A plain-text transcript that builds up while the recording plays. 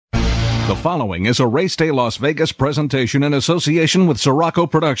The following is a Race Day Las Vegas presentation in association with Sirocco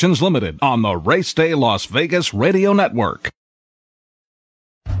Productions Limited on the Race Day Las Vegas Radio Network.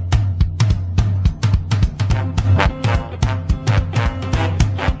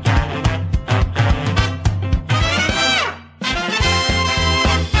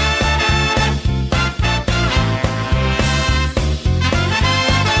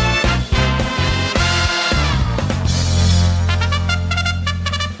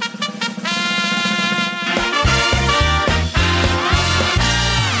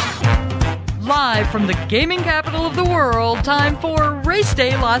 From the gaming capital of the world, time for Race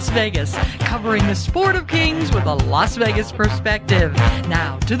Day Las Vegas, covering the sport of kings with a Las Vegas perspective.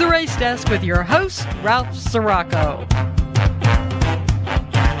 Now to the race desk with your host, Ralph Sirocco.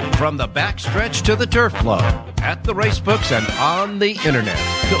 From the backstretch to the turf club, at the race books and on the internet,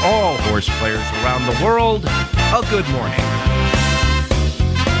 to all horse players around the world, a good morning.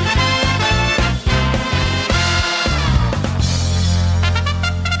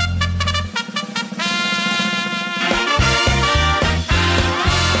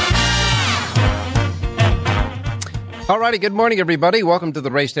 All righty, good morning, everybody. Welcome to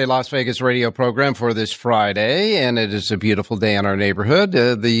the Race Day Las Vegas radio program for this Friday, and it is a beautiful day in our neighborhood.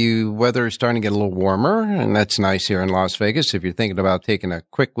 The weather is starting to get a little warmer, and that's nice here in Las Vegas. If you're thinking about taking a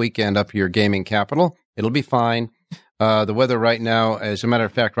quick weekend up to your gaming capital, it'll be fine. The weather right now, as a matter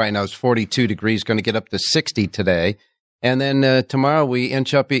of fact, right now is 42 degrees, going to get up to 60 today. And then tomorrow we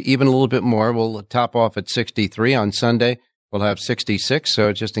inch up even a little bit more. We'll top off at 63 on Sunday. We'll have 66,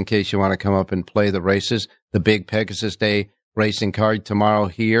 so just in case you want to come up and play the races, the big Pegasus Day racing card tomorrow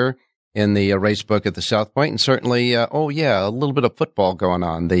here in the race book at the South Point, and certainly, a little bit of football going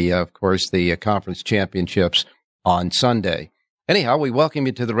on. Of course, the conference championships on Sunday. Anyhow, we welcome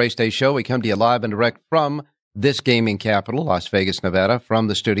you to the Race Day Show. We come to you live and direct from this gaming capital, Las Vegas, Nevada, from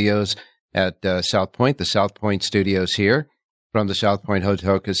the studios at South Point, the South Point studios here, from the South Point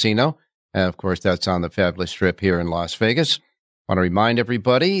Hotel Casino. And, of course, that's on the fabulous strip here in Las Vegas. I want to remind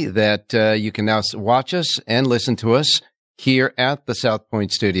everybody that you can now watch us and listen to us here at the South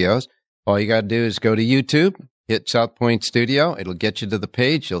Point Studios. All you got to do is go to YouTube, hit South Point Studio. It'll get you to the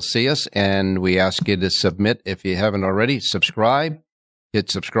page. You'll see us, and we ask you to submit if you haven't already. Subscribe. Hit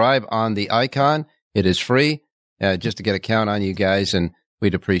subscribe on the icon. It is free, just to get a count on you guys, and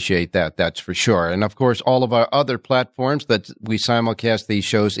we'd appreciate that. That's for sure. And, of course, all of our other platforms that we simulcast these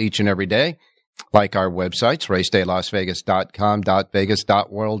shows each and every day, like our websites, racedaylasvegas.com, .vegas,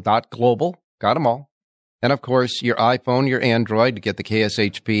 .world, .global. Got them all. And, of course, your iPhone, your Android, to get the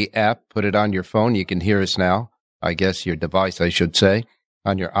KSHP app, put it on your phone. You can hear us now. I guess your device, I should say,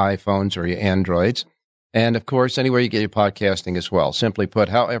 on your iPhones or your Androids. And, of course, anywhere you get your podcasting as well. Simply put,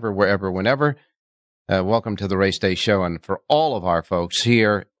 however, wherever, whenever. Welcome to the Race Day Show. And for all of our folks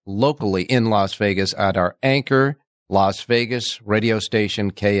here locally in Las Vegas at our anchor Las Vegas radio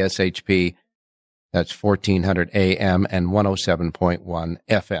station, KSHP, that's 1400 AM and 107.1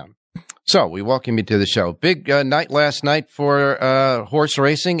 FM. So we welcome you to the show. Big night last night for horse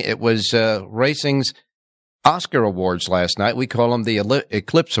racing. It was racing's Oscar Awards last night. We call them the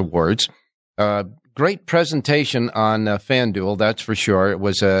Eclipse Awards. Great presentation on FanDuel, that's for sure. It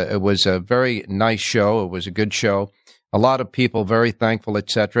was a very nice show. It was a good show. A lot of people very thankful,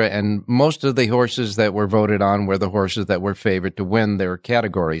 etc. And most of the horses that were voted on were the horses that were favored to win their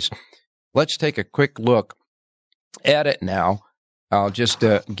categories. Let's take a quick look at it now. I'll just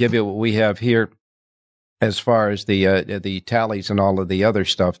give you what we have here as far as the tallies and all of the other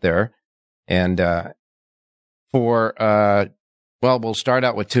stuff there. And we'll start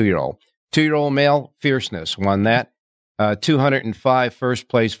out with 2-year-old. 2-year-old male, Fierceness, won that. 205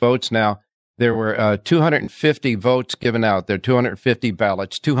 first-place votes. Now, there were 250 votes given out. There are 250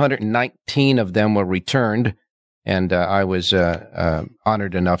 ballots. 219 of them were returned. And I was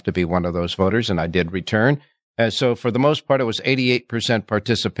honored enough to be one of those voters, and I did return. So for the most part, it was 88%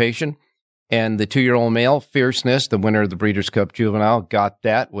 participation. And the 2-year-old male, Fierceness, the winner of the Breeders' Cup Juvenile, got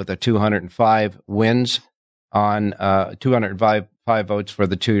that with a 205 wins on 205 votes for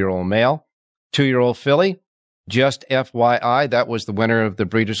the 2-year-old male. 2-year-old filly, Just FYI, that was the winner of the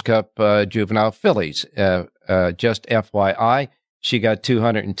Breeders' Cup Juvenile Fillies. Just FYI, she got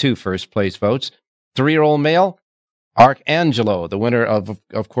 202 first-place votes. 3-year-old male, Arcangelo, the winner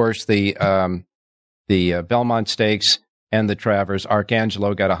of course, the Belmont Stakes and the Travers.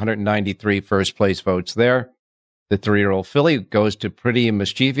 Arcangelo got 193 first-place votes there. The 3-year-old filly goes to Pretty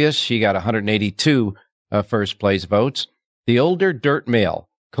Mischievous. She got 182 first-place votes. The older dirt male,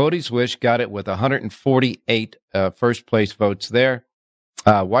 Cody's Wish, got it with 148 first-place votes there.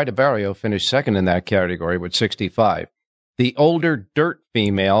 White Barrio finished second in that category with 65. The older dirt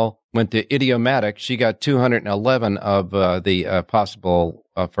female, went to Idiomatic. She got 211 of the possible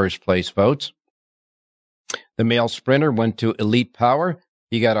first place votes. The male sprinter went to Elite Power.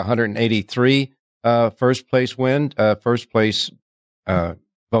 He got 183 first place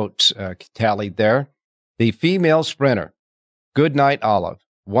votes tallied there. The female sprinter, Goodnight Olive,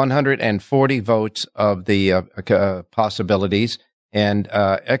 140 votes of the possibilities, and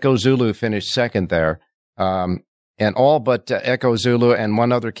Echo Zulu finished second there. And all but Echo Zulu and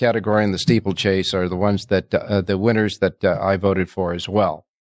one other category in the steeplechase are the ones that the winners that I voted for as well.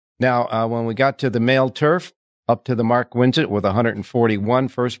 Now, when we got to the male turf, up to the Mark wins it with 141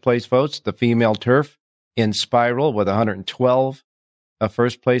 first place votes. The female turf in Spiral with 112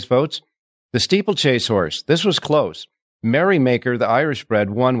 first place votes. The steeplechase horse, this was close. Merrymaker, the Irish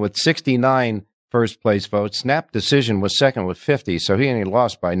bred, won with 69 first place votes. Snap Decision was second with 50, so he only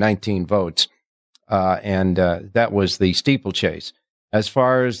lost by 19 votes. And that was the steeplechase. As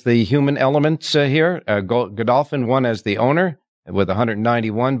far as the human elements here, Godolphin won as the owner with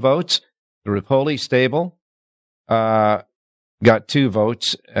 191 votes. The Ripoli stable got 2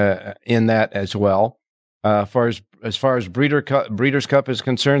 votes in that as well. As far as Breeders' Cup is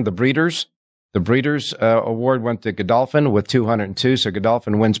concerned, the Breeders award went to Godolphin with 202. So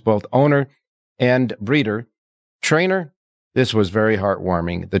Godolphin wins both owner and breeder. Trainer, this was very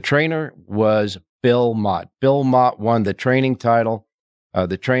heartwarming. The trainer was Bill Mott. Bill Mott won the training title,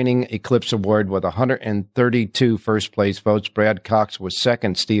 the Training Eclipse Award with 132 first place votes. Brad Cox was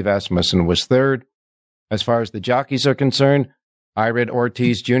second. Steve Asmussen was third. As far as the jockeys are concerned, Ired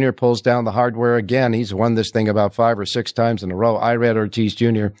Ortiz Jr. pulls down the hardware again. He's won this thing about 5 or 6 times in a row. Ired Ortiz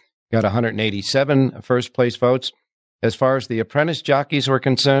Jr. got 187 first place votes. As far as the apprentice jockeys were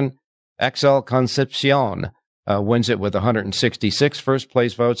concerned, Axel Concepcion wins it with 166 first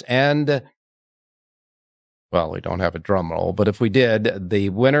place votes. And, well, we don't have a drum roll, but if we did, the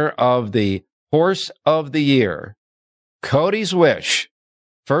winner of the Horse of the Year, Cody's Wish,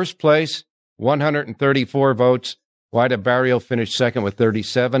 first place, 134 votes. Wida Barrio finished second with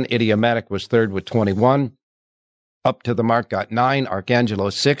 37. Idiomatic was third with 21. Up to the Mark got 9.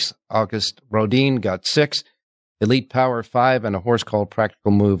 Arcangelo 6. August Rodin got 6. Elite Power 5. And a horse called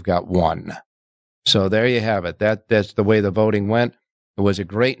Practical Move got 1. So there you have it. That's the way the voting went. It was a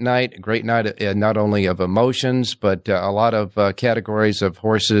great night not only of emotions, but a lot of categories of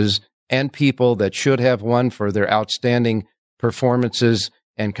horses and people that should have won for their outstanding performances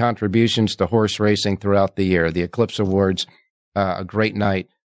and contributions to horse racing throughout the year. The Eclipse Awards, a great night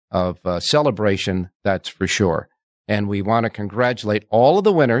of celebration, that's for sure. And we want to congratulate all of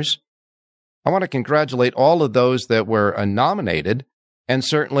the winners. I want to congratulate all of those that were nominated, and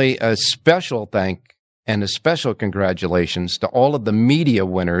certainly a special thank and a special congratulations to all of the media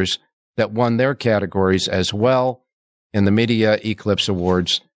winners that won their categories as well in the Media Eclipse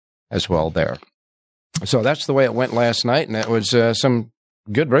Awards as well there. So that's the way it went last night, and that was some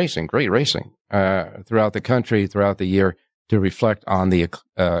good racing, great racing throughout the country, throughout the year to reflect on the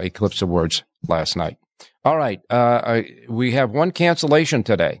Eclipse Awards last night. All right, we have one cancellation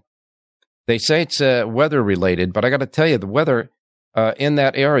today. They say it's weather-related, but I got to tell you, the weather in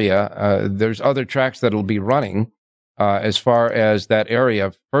that area, there's other tracks that will be running as far as that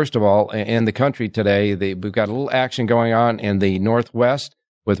area. First of all, in the country today, we've got a little action going on in the Northwest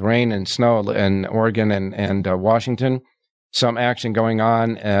with rain and snow in Oregon and Washington. Some action going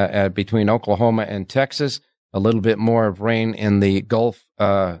on between Oklahoma and Texas. A little bit more of rain in the Gulf.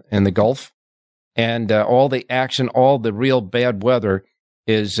 And all the action, all the real bad weather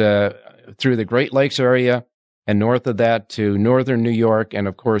is through the Great Lakes area and north of that to northern New York. And,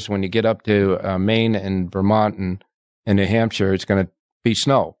 of course, when you get up to Maine and Vermont and New Hampshire, it's going to be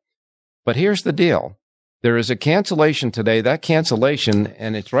snow. But here's the deal. There is a cancellation today. That cancellation,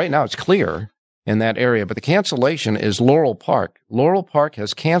 and it's right now it's clear in that area, but the cancellation is Laurel Park. Laurel Park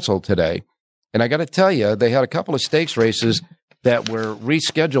has canceled today. And I got to tell you, they had a couple of stakes races that were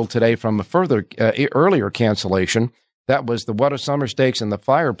rescheduled today from a further earlier cancellation. That was the What a Summer Stakes and the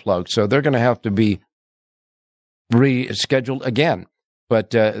Fire Plug. So they're going to have to be rescheduled again. But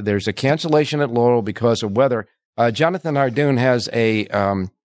there's a cancellation at Laurel because of weather. Jonathan Hardoon has a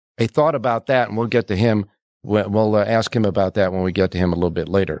thought about that, and we'll get to him. We'll ask him about that when we get to him a little bit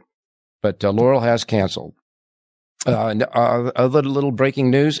later. But Laurel has canceled. A little breaking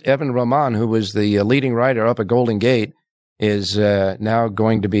news. Evan Roman, who was the leading rider up at Golden Gate, is now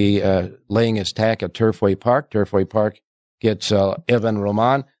going to be laying his tack at Turfway Park. Turfway Park gets Evan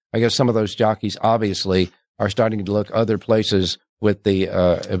Roman. I guess some of those jockeys obviously are starting to look other places with the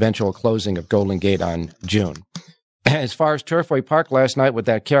eventual closing of Golden Gate on June. As far as Turfway Park last night with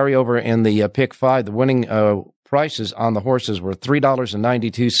that carryover in the pick 5, the winning prices on the horses were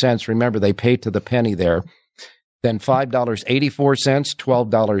 $3.92. Remember, they paid to the penny there. Then $5.84,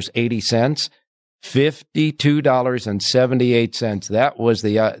 $12.80, $52.78. That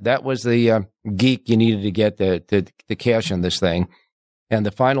was the geek you needed to get the cash in this thing. And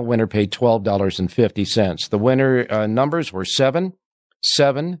the final winner paid $12.50. The winner numbers were 7,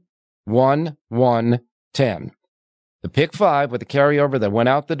 7, 1, 1, 10. The pick 5 with the carryover that went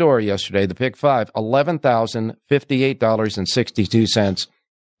out the door yesterday, the pick 5, $11,058.62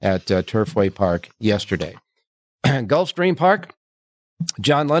 at Turfway Park yesterday. Gulfstream Park,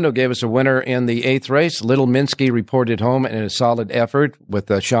 John Lindo gave us a winner in the 8th race. Little Minsky reported home in a solid effort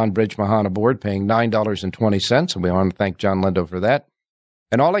with Sean Bridge-Mahan aboard, paying $9.20. And we want to thank John Lindo for that.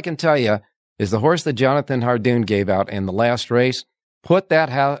 And all I can tell you is the horse that Jonathan Hardoon gave out in the last race, put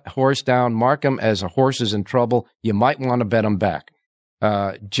that horse down, mark him as a horse is in trouble. You might want to bet him back.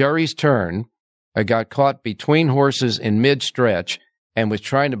 Jerry's Turn got caught between horses in mid-stretch and was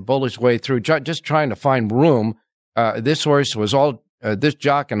trying to bull his way through, just trying to find room. This horse was this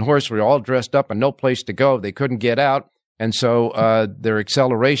jock and horse were all dressed up and no place to go. They couldn't get out. And so their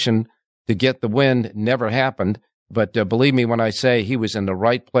acceleration to get the win never happened. But believe me when I say he was in the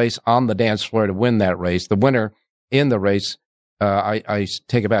right place on the dance floor to win that race. The winner in the race, I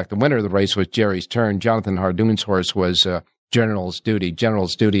take it back. The winner of the race was Jerry's Turn. Jonathan Hardoon's horse was General's Duty.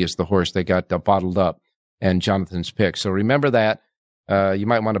 General's Duty is the horse that got bottled up and Jonathan's pick. So remember that. You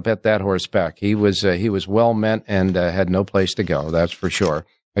might want to bet that horse back. He was well meant and had no place to go. That's for sure.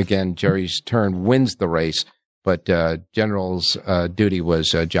 Again, Jerry's Turn wins the race, but General's Duty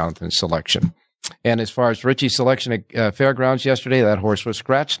was Jonathan's selection. And as far as Richie's selection at Fairgrounds yesterday, that horse was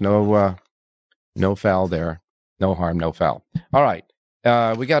scratched. No foul there. No harm, no foul. All right.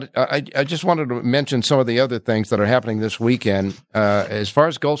 I just wanted to mention some of the other things that are happening this weekend. As far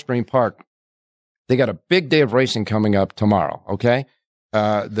as Gulfstream Park, they got a big day of racing coming up tomorrow, okay?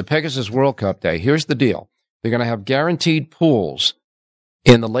 The Pegasus World Cup Day. Here's the deal. They're going to have guaranteed pools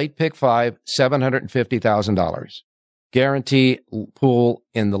in the late pick 5, $750,000. Guarantee pool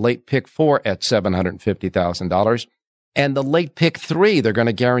in the late pick 4 at $750,000. And the late pick 3, they're going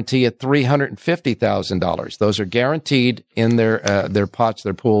to guarantee at $350,000. Those are guaranteed in their pots,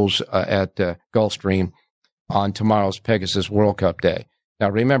 their pools at Gulfstream on tomorrow's Pegasus World Cup Day. Now,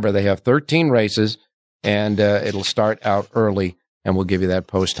 remember, they have 13 races, and it'll start out early, and we'll give you that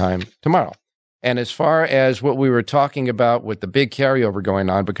post time tomorrow. And as far as what we were talking about with the big carryover going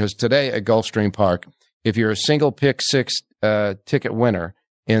on, because today at Gulfstream Park, if you're a single pick 6 ticket winner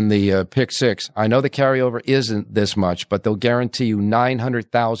in the pick 6, I know the carryover isn't this much, but they'll guarantee you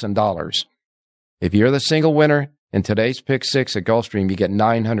 $900,000. If you're the single winner in today's pick 6 at Gulfstream, you get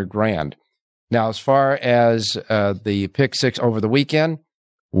 $900,000. Now, as far as the pick 6 over the weekend,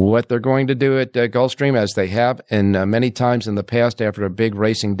 what they're going to do at Gulfstream, as they have in many times in the past after a big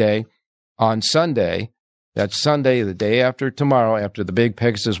racing day, on Sunday, that's Sunday, the day after tomorrow, after the big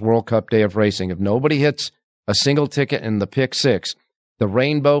Pegasus World Cup Day of racing, if nobody hits a single ticket in the pick 6, the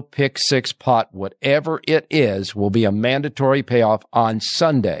Rainbow Pick 6 pot, whatever it is, will be a mandatory payoff on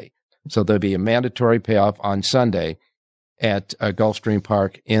Sunday. So there'll be a mandatory payoff on Sunday at Gulfstream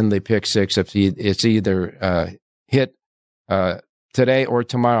Park in the pick 6. If it's either hit today or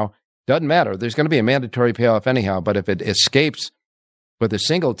tomorrow, doesn't matter. There's going to be a mandatory payoff anyhow, but if it escapes with a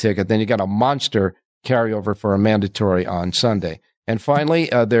single ticket, then you got a monster carryover for a mandatory on Sunday. And finally,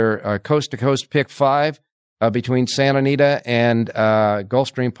 their coast-to-coast pick 5 between Santa Anita and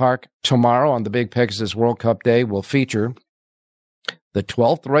Gulfstream Park tomorrow on the big Pegasus World Cup Day will feature the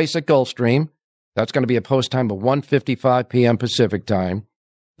 12th race at Gulfstream. That's going to be a post time of 1:55 p.m. Pacific time.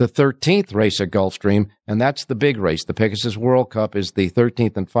 The 13th race at Gulfstream, and that's the big race. The Pegasus World Cup is the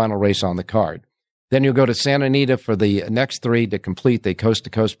 13th and final race on the card. Then you'll go to Santa Anita for the next 3 to complete the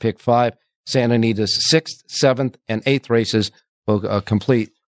coast-to-coast pick 5. Santa Anita's 6th, 7th, and 8th races will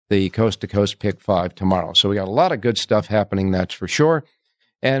complete the coast-to-coast pick 5 tomorrow. So we got a lot of good stuff happening, that's for sure.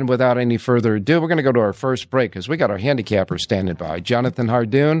 And without any further ado, we're going to go to our first break because we got our handicapper standing by. Jonathan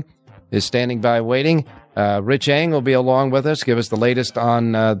Hardoon is standing by waiting. Rich Eng will be along with us, give us the latest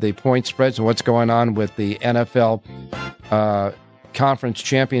on the point spreads and what's going on with the NFL Conference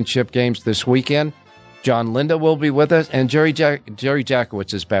Championship games this weekend. John Lindo will be with us, and Jerry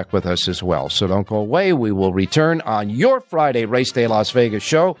Jackowitz is back with us as well. So don't go away. We will return on your Friday Race Day Las Vegas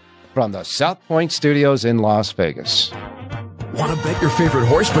show from the South Point Studios in Las Vegas. Want to bet your favorite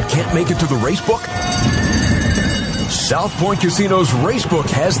horse but can't make it to the racebook? South Point Casino's Racebook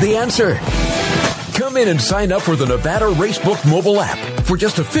has the answer. Come in and sign up for the Nevada Racebook mobile app. For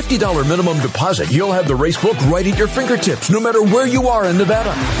just a $50 minimum deposit, you'll have the Racebook right at your fingertips, no matter where you are in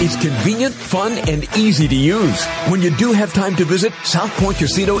Nevada. It's convenient, fun, and easy to use. When you do have time to visit, South Point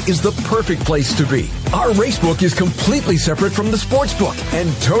Casino is the perfect place to be. Our Racebook is completely separate from the sportsbook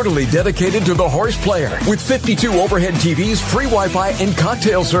and totally dedicated to the horse player. With 52 overhead TVs, free Wi-Fi, and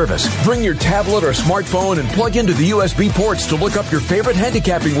cocktail service. Bring your tablet or smartphone and plug into the USB ports to look up your favorite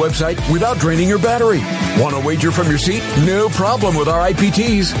handicapping website without draining your battery. Want to wager from your seat? No problem with our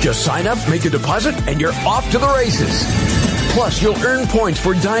IPTs. Just sign up, make a deposit, and you're off to the races. Plus, you'll earn points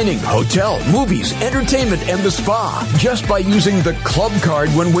for dining, hotel, movies, entertainment, and the spa just by using the club card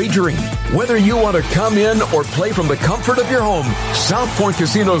when wagering. Whether you want to come in or play from the comfort of your home, South Point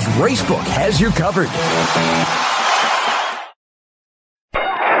Casino's Racebook has you covered.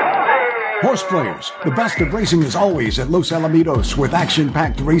 Horse players, the best of racing is always at Los Alamitos, with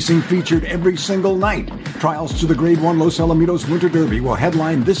action-packed racing featured every single night. Trials to the Grade 1 Los Alamitos Winter Derby will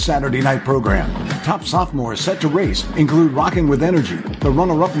headline this Saturday night program. Top sophomores set to race include Rockin' with Energy, the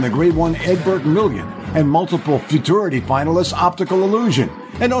runner-up in the Grade 1 Ed Burke Million, and multiple Futurity finalists Optical Illusion.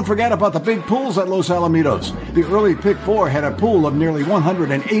 And don't forget about the big pools at Los Alamitos. The early Pick 4 had a pool of nearly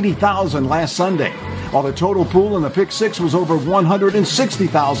 180,000 last Sunday, while the total pool in the Pick 6 was over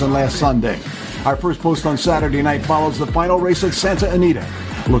 160,000 last Sunday. Our first post on Saturday night follows the final race at Santa Anita.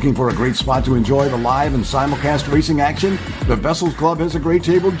 Looking for a great spot to enjoy the live and simulcast racing action? The Vessels Club has a great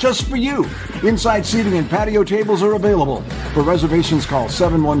table just for you. Inside seating and patio tables are available. For reservations, call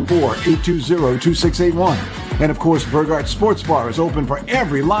 714-820-2681. And of course, Burgart Sports Bar is open for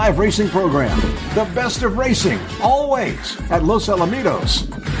every live racing program. The best of racing, always at Los Alamitos.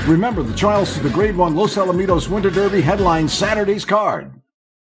 Remember, the trials to the Grade 1 Los Alamitos Winter Derby headline Saturday's card.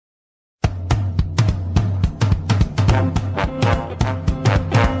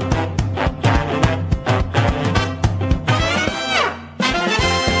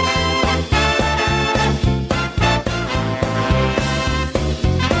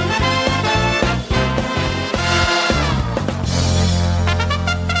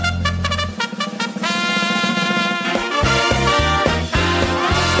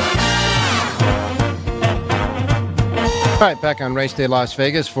 All right, back on Race Day Las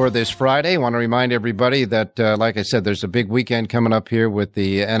Vegas for this Friday. I want to remind everybody that, like I said, there's a big weekend coming up here with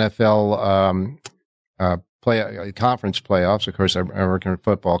the NFL conference playoffs, of course, American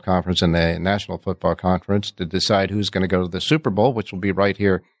Football Conference and the National Football Conference, to decide who's going to go to the Super Bowl, which will be right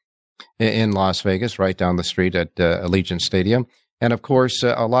here in Las Vegas, right down the street at Allegiant Stadium. And, of course,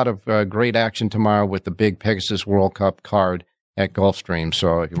 a lot of great action tomorrow with the big Pegasus World Cup card at Gulfstream.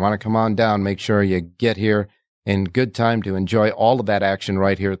 So if you want to come on down, make sure you get here in good time to enjoy all of that action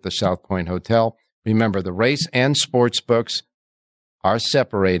right here at the South Point Hotel. Remember, the race and sports books are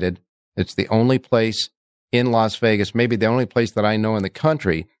separated. It's the only place in Las Vegas, maybe the only place that I know in the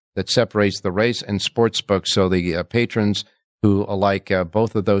country, that separates the race and sports books, so the patrons who like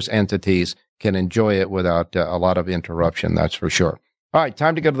both of those entities can enjoy it without a lot of interruption, that's for sure. All right,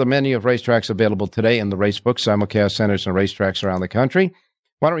 time to go to the menu of racetracks available today in the Racebook simulcast centers and racetracks around the country.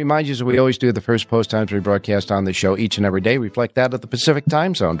 I want to remind you, as we always do, the first post times we broadcast on the show each and every day reflect that of the Pacific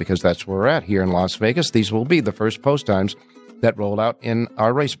time zone, because that's where we're at here in Las Vegas. These will be the first post times that roll out in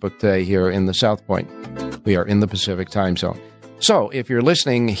our racebook today here in the South Point. We are in the Pacific time zone. So if you're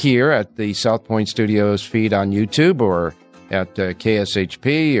listening here at the South Point Studios feed on YouTube or at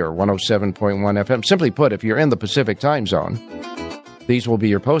KSHP or 107.1 FM, simply put, if you're in the Pacific time zone, these will be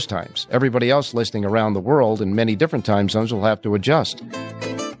your post times. Everybody else listening around the world in many different time zones will have to adjust.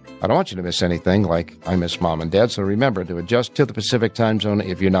 I don't want you to miss anything like I miss Mom and Dad, so remember to adjust to the Pacific time zone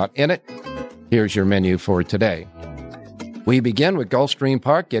if you're not in it. Here's your menu for today. We begin with Gulfstream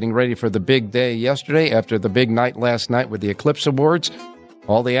Park, getting ready for the big day yesterday after the big night last night with the Eclipse Awards.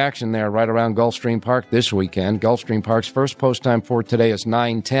 All the action there right around Gulfstream Park this weekend. Gulfstream Park's first post time for today is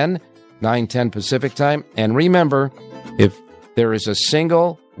 9:10 Pacific time. And remember, if there is a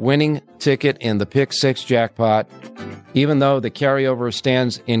single winning ticket in the Pick 6 jackpot, even though the carryover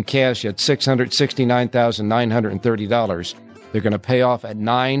stands in cash at $669,930, they're going to pay off at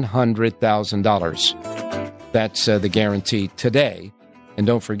 $900,000. That's the guarantee today. And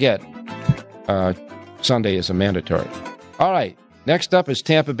don't forget, Sunday is a mandatory. All right, next up is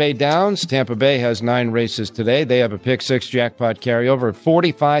Tampa Bay Downs. Tampa Bay has 9 races today. They have a Pick 6 jackpot carryover of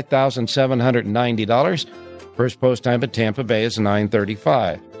 $45,790. First post time at Tampa Bay is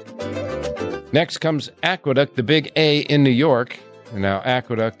 9:35. Next comes Aqueduct, the big A in New York. Now,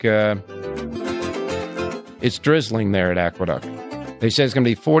 Aqueduct, it's drizzling there at Aqueduct. They say it's going to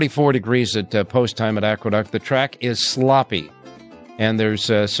be 44 degrees at post time at Aqueduct. The track is sloppy. And there's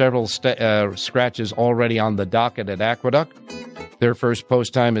several scratches already on the docket at Aqueduct. Their first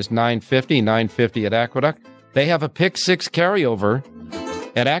post time is 9:50 at Aqueduct. They have a pick six carryover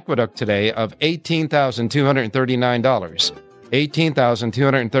at Aqueduct today of $18,239.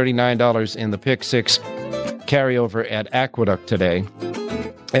 $18,239 in the pick six carryover at Aqueduct today.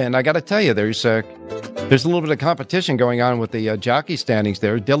 And I got to tell you, there's a little bit of competition going on with the jockey standings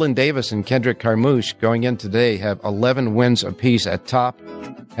there. Dylan Davis and Kendrick Carmouche going in today have 11 wins apiece at top,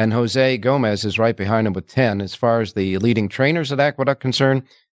 and Jose Gomez is right behind him with 10. As far as the leading trainers at Aqueduct concerned,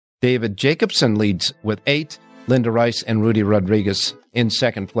 David Jacobson leads with 8. Linda Rice and Rudy Rodriguez in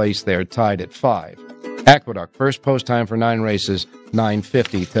second place there, tied at 5. Aqueduct, first post time for 9 races,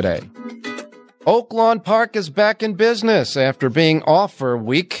 9:50 today. Oaklawn Park is back in business after being off for a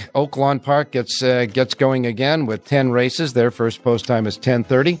week. Oaklawn Park gets going again with 10 races. Their first post time is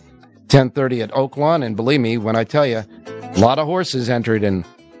 10:30. 10:30 at Oaklawn, and believe me when I tell you, a lot of horses entered in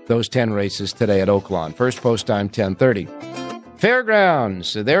those 10 races today at Oaklawn. First post time 10:30.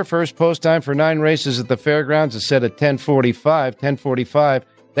 Fairgrounds, their first post time for 9 races at the Fairgrounds is set at 10:45. 10:45.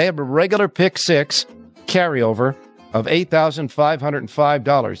 They have a regular pick six carryover of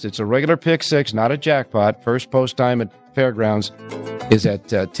 $8,505. It's a regular pick six, not a jackpot. First post time at Fairgrounds is at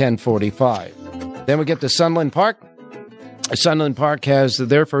 10:45. Then we get to Sunland Park. Sunland Park has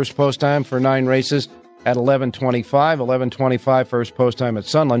their first post time for 9 races at 11:25. 11:25 first post time at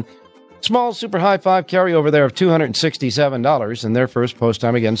Sunland. Small Super High 5 carryover there of $267, and their first post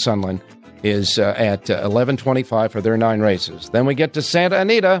time against Sunland is at 11:25 for their 9 races. Then we get to Santa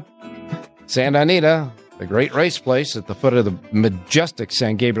Anita. Santa Anita, the great race place at the foot of the majestic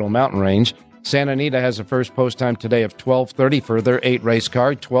San Gabriel mountain range. Santa Anita has a first post time today of 12:30 for their 8 race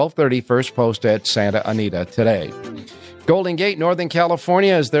card. 12:30 first post at Santa Anita today. Golden Gate, Northern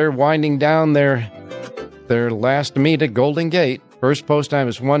California, as they're winding down their last meet at Golden Gate. First post time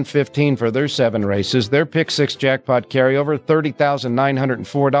is 1:15 for their 7 races. Their pick six jackpot carryover,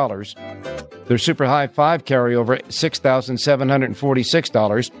 $30,904. Their Super High 5 carryover,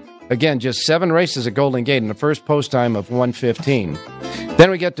 $6,746. Again, just 7 races at Golden Gate and a first post time of 1:15. Then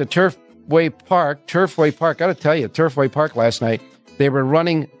we get to Turfway Park. Turfway Park, got to tell you, Turfway Park last night, they were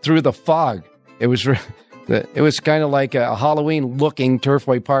running through the fog. It was kind of like a Halloween-looking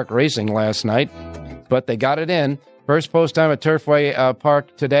Turfway Park racing last night, but they got it in. First post time at Turfway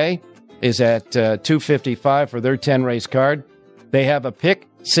Park today is at 2:55 for their 10 race card. They have a pick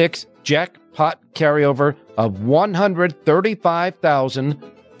six jackpot carryover of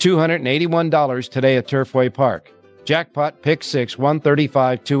 $135,281 today at Turfway Park. Jackpot pick six,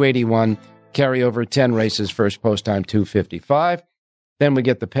 135,281 carryover 10 races. First post time 2:55. Then we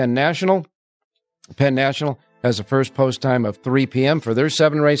get the Penn National. Penn National has a first post time of 3 p.m. for their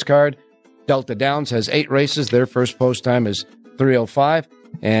 7 race card. Delta Downs has 8 races. Their first post time is 3:05.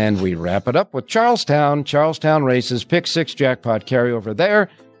 And we wrap it up with Charlestown. Charlestown races, pick six jackpot carryover there,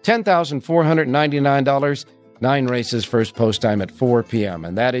 $10,499. 9 races, first post time at 4 p.m.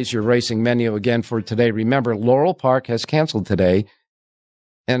 And that is your racing menu again for today. Remember, Laurel Park has canceled today.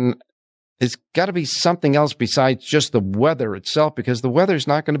 And it's got to be something else besides just the weather itself, because the weather's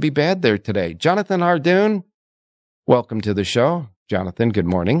not going to be bad there today. Jonathan Hardoon, welcome to the show. Jonathan, good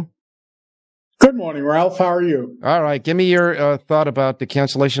morning. Good morning, Ralph. How are you? All right. Give me your thought about the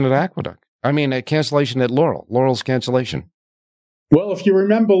cancellation at Aqueduct. A cancellation at Laurel. Laurel's cancellation. Well, if you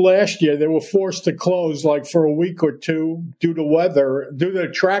remember last year, they were forced to close for a week or two due to weather, due to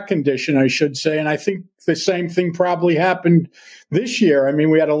track condition, I should say. And I think the same thing probably happened this year.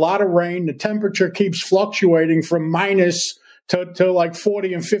 We had a lot of rain. The temperature keeps fluctuating from minus to like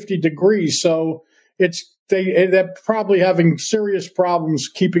 40 and 50 degrees. So they're probably having serious problems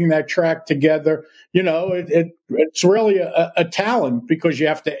keeping that track together. It's really a talent, because you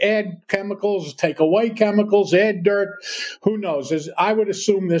have to add chemicals, take away chemicals, add dirt. Who knows? I would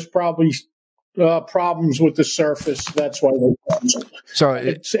assume there's probably problems with the surface. That's why they canceled. So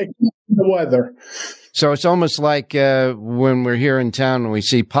it's the weather. So it's almost like when we're here in town and we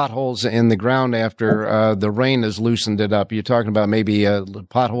see potholes in the ground after the rain has loosened it up. You're talking about maybe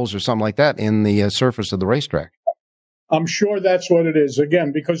potholes or something like that in the surface of the racetrack. I'm sure that's what it is.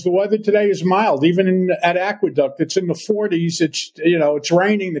 Again, because the weather today is mild. Even at Aqueduct, it's in the 40s. It's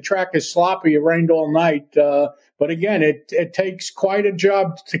raining. The track is sloppy. It rained all night. But again, it takes quite a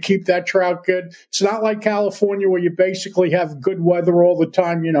job to keep that track good. It's not like California, where you basically have good weather all the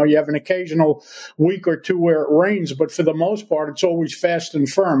time. You have an occasional week or two where it rains, but for the most part, it's always fast and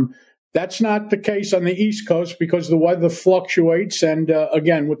firm. That's not the case on the East Coast, because the weather fluctuates. And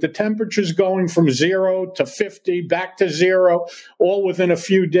again, with the temperatures going from 0 to 50, back to 0, all within a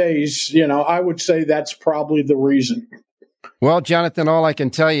few days, I would say that's probably the reason. Well, Jonathan, all I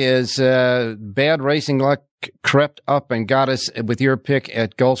can tell you is bad racing luck crept up and got us with your pick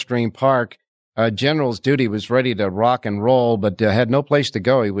at Gulfstream Park. General's Duty was ready to rock and roll, but had no place to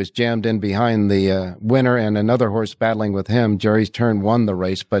go. He was jammed in behind the winner and another horse battling with him. Jerry's Turn won the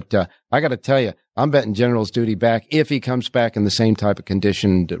race, but I got to tell you, I'm betting General's Duty back if he comes back in the same type of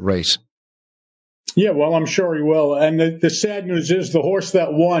conditioned race. Yeah, well, I'm sure he will. And the sad news is the horse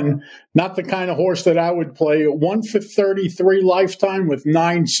that won, not the kind of horse that I would play, won for 33 lifetime with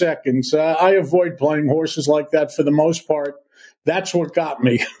 9 seconds. I avoid playing horses like that for the most part. That's what got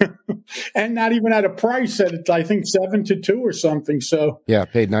me. And not even at a price at, I think, 7-2 or something. So yeah,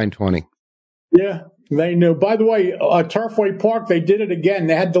 paid $9.20. Yeah, they knew. By the way, Turfway Park, they did it again.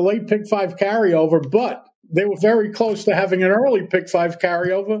 They had the late pick 5 carryover, but they were very close to having an early pick 5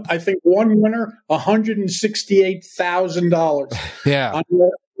 carryover. I think one winner, $168,000. Yeah, on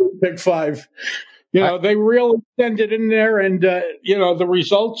the pick 5. They really send it in there, and, the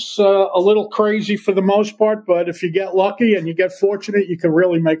results a little crazy for the most part. But if you get lucky and you get fortunate, you can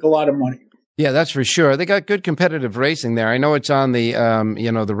really make a lot of money. Yeah, that's for sure. They got good competitive racing there. I know it's on the,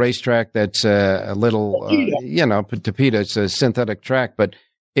 the racetrack that's a little, Tapeta. It's a synthetic track. But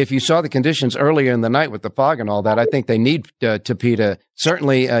if you saw the conditions earlier in the night with the fog and all that, I think they need Tapeta.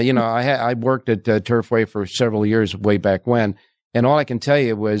 Certainly, I worked at Turfway for several years way back when. And all I can tell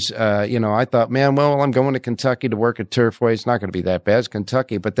you was, I thought, man, well, I'm going to Kentucky to work at Turfway. It's not going to be that bad. It's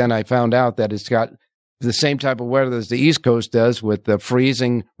Kentucky. But then I found out that it's got the same type of weather as the East Coast does, with the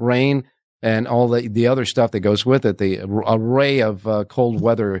freezing rain and all the other stuff that goes with it, the array of cold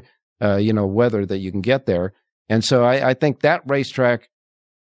weather, weather that you can get there. And so I think that racetrack,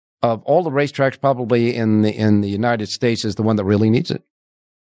 of all the racetracks probably in the United States, is the one that really needs it.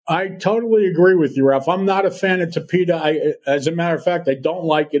 I totally agree with you, Ralph. I'm not a fan of Tapeta. As a matter of fact, I don't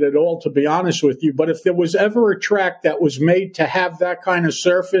like it at all, to be honest with you. But if there was ever a track that was made to have that kind of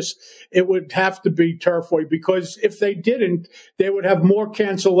surface, it would have to be Turfway, because if they didn't, they would have more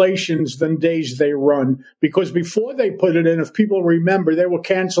cancellations than days they run. Because before they put it in, if people remember, they were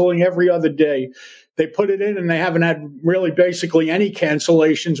canceling every other day. They put it in and they haven't had really basically any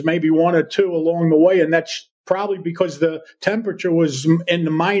cancellations, maybe 1 or 2 along the way. And that's probably because the temperature was in the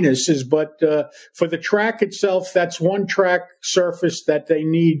minuses. But for the track itself, that's one track surface that they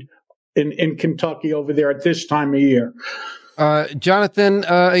need in Kentucky over there at this time of year. Jonathan,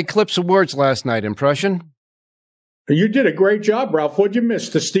 Eclipse Awards last night, impression? You did a great job, Ralph. What'd you miss?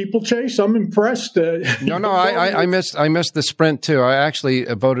 The steeplechase? I'm impressed. No, I missed the sprint too. I actually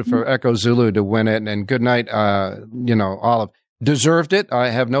voted for Echo Zulu to win it, and good night, Olive. Deserved it. I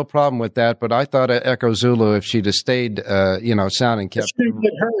have no problem with that, but I thought Echo Zulu, if she'd have stayed, sound and kept. She didn't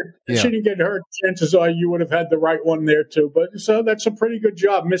get hurt. Yeah. She didn't get hurt. Chances are you would have had the right one there too. But so that's a pretty good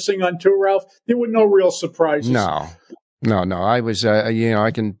job. Missing on 2, Ralph. There were no real surprises. No. I was,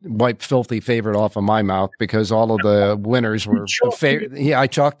 I can wipe filthy favorite off of my mouth, because all of the winners were the favorite. Yeah, I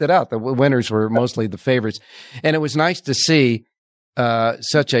chalked it out. The winners were mostly the favorites, and it was nice to see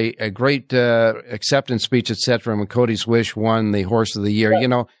such a great acceptance speech, etc. When Cody's Wish won the Horse of the Year.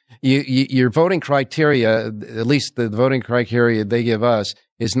 Right. Your voting criteria, at least the voting criteria they give us,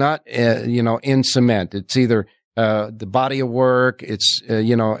 is not in cement. It's either the body of work, it's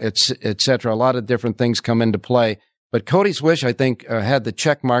etc. A lot of different things come into play. But Cody's Wish, I think, had the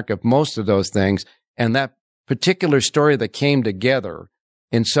check mark of most of those things, and that particular story that came together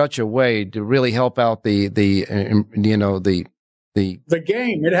in such a way to really help out the game. It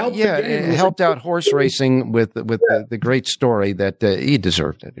helped. Yeah, the game. It helped out horse racing with the great story that he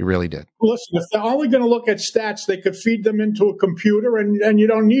deserved it. He really did. Listen, if they're only going to look at stats, they could feed them into a computer, and you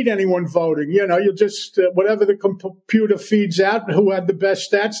don't need anyone voting. You just whatever the computer feeds out, who had the best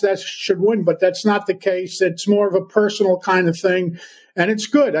stats, that should win. But that's not the case. It's more of a personal kind of thing. And it's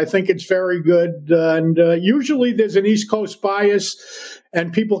good. I think it's very good. And usually there's an East Coast bias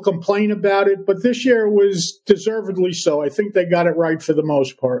and people complain about it. But this year was deservedly so. I think they got it right for the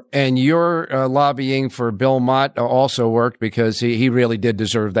most part. And your lobbying for Bill Mott also worked, because he really did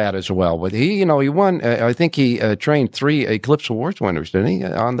deserve that as well. But he won. I think he trained 3 Eclipse Awards winners, didn't he,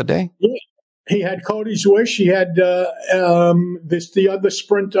 on the day? Yeah. He had Cody's Wish. He had the other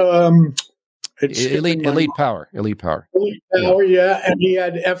sprint. Elite Power, yeah. And he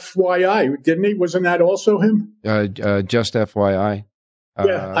had FYI, didn't he? Wasn't that also him? Just FYI.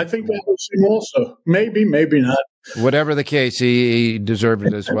 Yeah, I think that was him also. Maybe not. Whatever the case, he deserved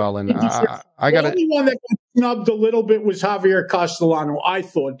it as well. And the only one that got snubbed a little bit was Javier Castellano. I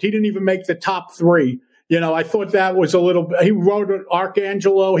thought he didn't even make the top 3. I thought that was a little. He rode at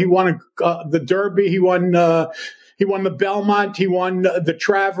Arcangelo. He won the Derby. He won the Belmont. He won the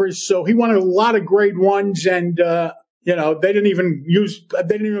Travers. So he won a lot of grade 1s. And They didn't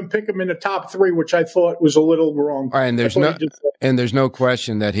even pick him in the top 3, which I thought was a little wrong. And there's no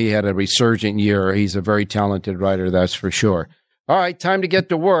question that he had a resurgent year. He's a very talented writer, that's for sure. All right, time to get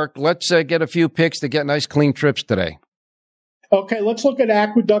to work. Let's get a few picks to get nice, clean trips today. Okay, let's look at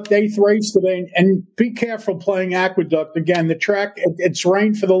Aqueduct 8th race today, and be careful playing Aqueduct. Again, the track, it's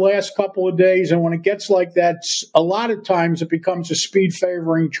rained for the last couple of days, and when it gets like that, a lot of times it becomes a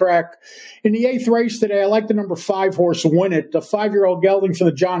speed-favoring track. In the 8th race today, I like the number 5 horse, Win It, the 5-year-old gelding for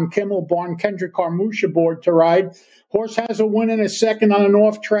the John Kimmel barn, Kendrick Carmouche aboard to ride. Horse has a win in a second on an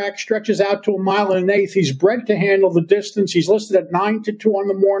off track, stretches out to 1 mile and an eighth. He's bred to handle the distance. He's listed at 9-2 on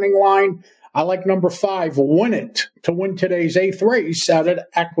the morning line. I like number 5, Win It, to win today's 8th race out at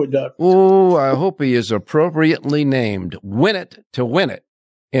Aqueduct. Oh, I hope he is appropriately named. Win It to win it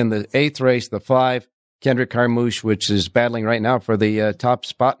in the 8th race, the 5, Kendrick Carmouche, which is battling right now for the top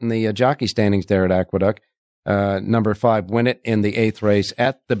spot in the jockey standings there at Aqueduct. Number 5, Win It in the 8th race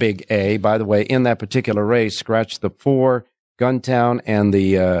at the Big A. By the way, in that particular race, scratch the 4, Guntown, and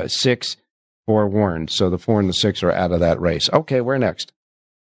the 6, Forewarned. So the 4 and the 6 are out of that race. Okay, where next?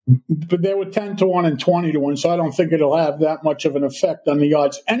 But they were 10-1 and 20-1, so I don't think it'll have that much of an effect on the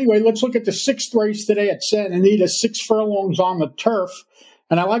odds. Anyway, let's look at the 6th race today at Santa Anita, 6 furlongs on the turf.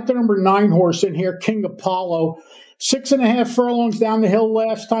 And I like the number 9 horse in here, King Apollo. 6.5 furlongs down the hill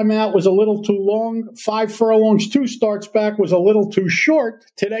last time out was a little too long. 5 furlongs, 2 starts back was a little too short.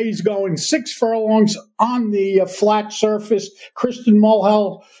 Today he's going 6 furlongs on the flat surface. Kristen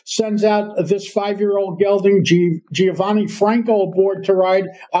Mulhall sends out this 5-year-old gelding, Giovanni Franco, aboard to ride.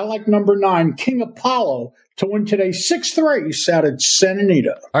 I like number 9, King Apollo, to win today's 6th race out at Santa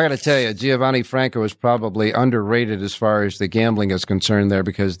Anita. I got to tell you, Giovanni Franco is probably underrated as far as the gambling is concerned there,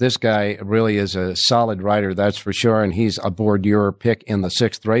 because this guy really is a solid rider, that's for sure, and he's aboard your pick in the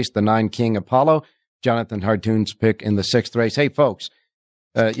 6th race, the 9, King Apollo, Jonathan Hartoon's pick in the 6th race. Hey, folks,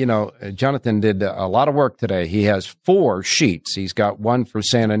 Jonathan did a lot of work today. He has 4 sheets. He's got one for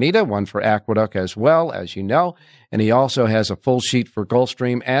Santa Anita, one for Aqueduct as well, as you know, and he also has a full sheet for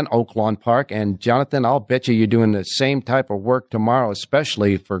Gulfstream and Oaklawn Park. And Jonathan, I'll bet you're doing the same type of work tomorrow,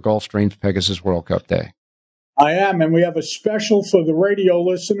 especially for Gulfstream's Pegasus World Cup Day. I am, and we have a special for the radio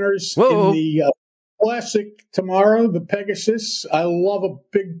listeners in the Classic tomorrow, the Pegasus. I love a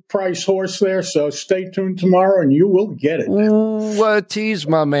big price horse there, so stay tuned tomorrow and you will get it. Ooh, tease,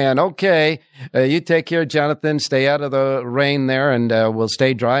 my man. Okay. You take care, Jonathan. Stay out of the rain there, and we'll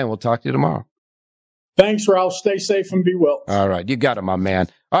stay dry, and we'll talk to you tomorrow. Thanks, Ralph. Stay safe and be well. All right. You got it, my man.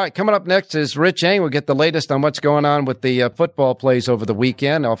 All right. Coming up next is Rich Eng. We'll get the latest on what's going on with the football plays over the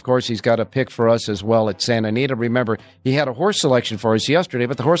weekend. Now, of course, he's got a pick for us as well at Santa Anita. Remember, he had a horse selection for us yesterday,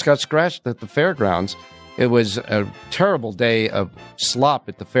 but the horse got scratched at the fairgrounds. It was a terrible day of slop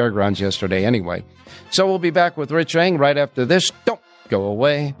at the fairgrounds yesterday anyway. So we'll be back with Rich Eng right after this. Don't go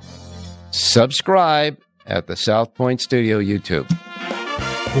away. Subscribe at the South Point Studio YouTube.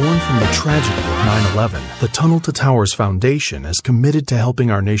 Born from the tragedy of 9/11, the Tunnel to Towers Foundation is committed to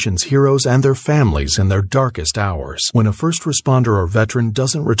helping our nation's heroes and their families in their darkest hours. When a first responder or veteran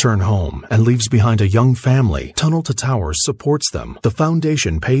doesn't return home and leaves behind a young family, Tunnel to Towers supports them. The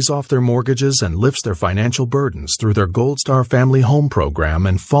foundation pays off their mortgages and lifts their financial burdens through their Gold Star Family Home Program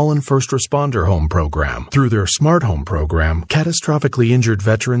and Fallen First Responder Home Program. Through their Smart Home Program, catastrophically injured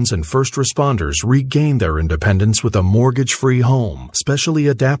veterans and first responders regain their independence with a mortgage-free home, specially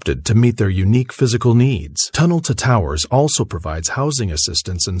adapted to meet their unique physical needs. Tunnel to Towers also provides housing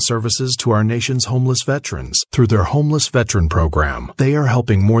assistance and services to our nation's homeless veterans through their Homeless Veteran Program. They are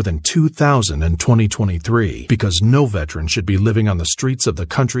helping more than 2,000 in 2023 because no veteran should be living on the streets of the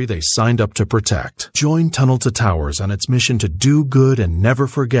country they signed up to protect. Join Tunnel to Towers on its mission to do good and never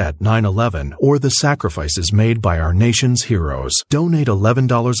forget 9/11 or the sacrifices made by our nation's heroes. Donate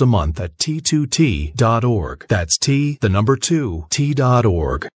 $11 a month at T2T.org. That's T2T.org.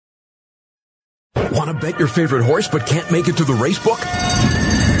 Want to bet your favorite horse but can't make it to the racebook?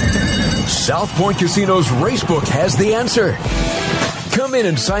 South Point Casino's Racebook has the answer. Come in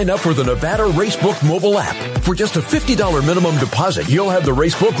and sign up for the Nevada Racebook mobile app. For just a $50 minimum deposit, you'll have the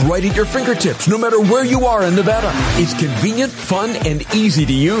Racebook right at your fingertips, no matter where you are in Nevada. It's convenient, fun, and easy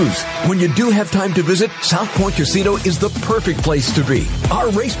to use. When you do have time to visit, South Point Casino is the perfect place to be. Our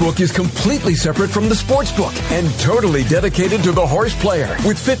Racebook is completely separate from the sportsbook and totally dedicated to the horse player.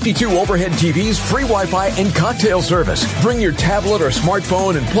 With 52 overhead TVs, free Wi-Fi, and cocktail service. Bring your tablet or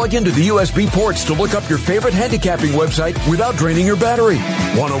smartphone and plug into the USB ports to look up your favorite handicapping website without draining your battery.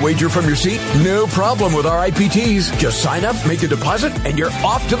 Want to wager from your seat? No problem with our IPTs. Just sign up, make a deposit, and you're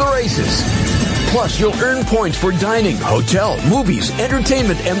off to the races. Plus, you'll earn points for dining, hotel, movies,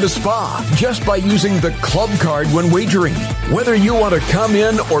 entertainment, and the spa just by using the club card when wagering. Whether you want to come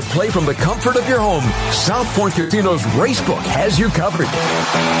in or play from the comfort of your home, South Point Casino's Racebook has you covered.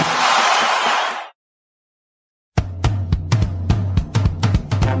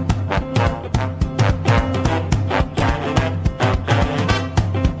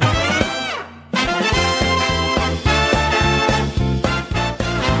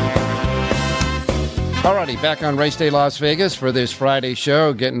 Alrighty, back on Race Day Las Vegas for this Friday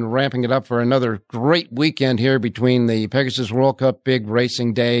show, ramping it up for another great weekend here between the Pegasus World Cup Big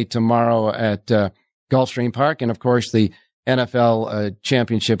Racing Day tomorrow at Gulfstream Park and, of course, the NFL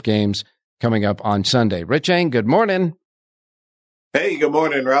championship games coming up on Sunday. Rich Eng, good morning. Hey, good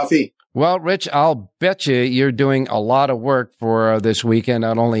morning, Ralphie. Well, Rich, I'll bet you're doing a lot of work for this weekend,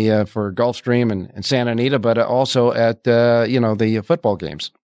 not only for Gulfstream and Santa Anita, but also at, the football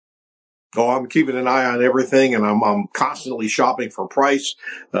games. Oh, I'm keeping an eye on everything, and I'm constantly shopping for price.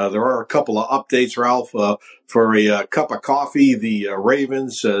 There are a couple of updates, Ralph. For a cup of coffee, the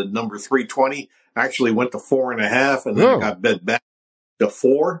Ravens, number 320, actually went to 4.5, and then it got bet back to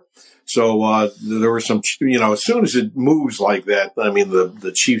 4. So there was some, as soon as it moves like that, I mean,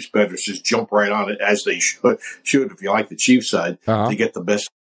 the Chiefs bettors just jump right on it, as they should if you like the Chiefs side, to get the best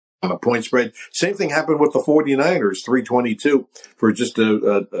on a point spread. Same thing happened with the 49ers, 322 for just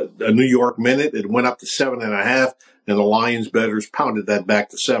a New York minute. It went up to 7.5, and the Lions bettors pounded that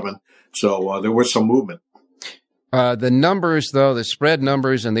back to 7. So there was some movement. The numbers, though, the spread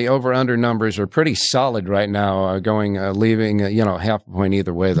numbers and the over-under numbers are pretty solid right now, leaving half a point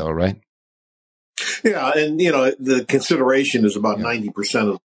either way, though, right? Yeah, and, the consideration is about 90%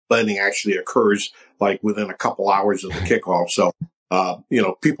 of the betting actually occurs like within a couple hours of the kickoff. So,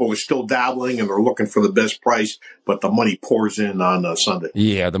 people are still dabbling and they're looking for the best price, but the money pours in on Sunday.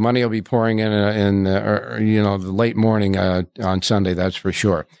 Yeah, the money will be pouring in the late morning on Sunday, that's for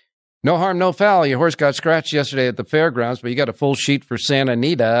sure. No harm, no foul. Your horse got scratched yesterday at the fairgrounds, but you got a full sheet for Santa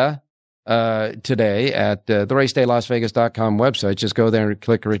Anita today at the RacedayLasVegas.com website. Just go there and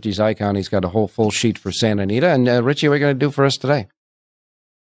click Richie's icon. He's got a whole full sheet for Santa Anita. And Richie, what are you going to do for us today?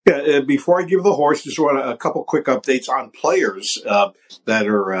 Yeah, before I give the horse, just want a couple quick updates on players that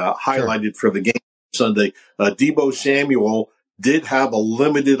are highlighted for the game Sunday. Deebo Samuel did have a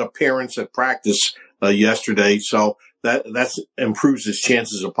limited appearance at practice yesterday, so that improves his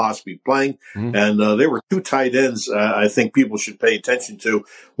chances of possibly playing. Mm-hmm. And there were 2 tight ends I think people should pay attention to.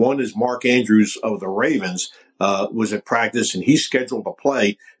 One is Mark Andrews of the Ravens, was at practice, and he's scheduled to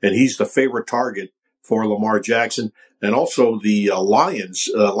play, and he's the favorite target for Lamar Jackson. And also the Lions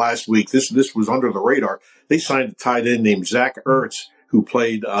last week, this was under the radar. They signed a tight end named Zach Ertz, who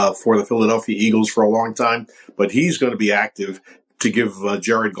played for the Philadelphia Eagles for a long time, but he's going to be active to give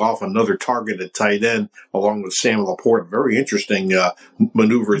Jared Goff another target at tight end, along with Sam Laporte. Very interesting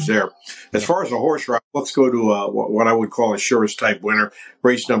maneuvers there. As far as the horse ride, let's go to what I would call a surest type winner.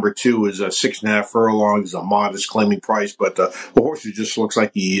 Race number 2 is 6.5 furlongs, a modest claiming price, but the horse just looks like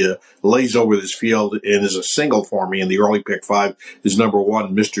he lays over this field and is a single for me in the early pick 5 is number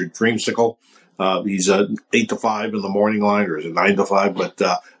 1, Mr. Dreamsicle. He's 8-5 in the morning line, or is it 9-5? But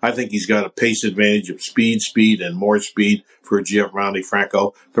I think he's got a pace advantage of speed, and more speed for Giovanni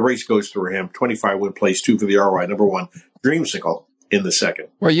Franco. The race goes through him. 25 win place, 2 for the RY. Number 1, Dreamsicle in the second.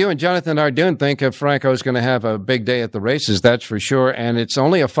 Well, you and Jonathan Ardoon think Franco's going to have a big day at the races, that's for sure. And it's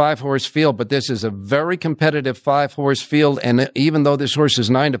only a 5-horse field, but this is a very competitive 5-horse field. And even though this horse is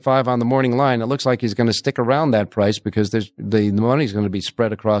 9-5 on the morning line, it looks like he's going to stick around that price because the money's going to be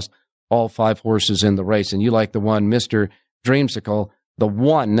spread across all 5 horses in the race. And you like the one, Mr. Dreamsicle, the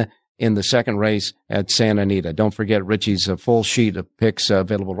 1 in the second race at Santa Anita. Don't forget Richie's full sheet of picks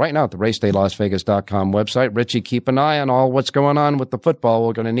available right now at the RacedayLasVegas.com website. Richie, keep an eye on all what's going on with the football.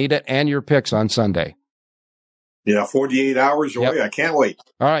 We're going to need it, and your picks on Sunday. Yeah, 48 hours away. Yep. I can't wait.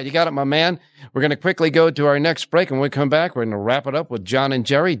 All right, you got it, my man. We're going to quickly go to our next break, and when we come back, we're going to wrap it up with John and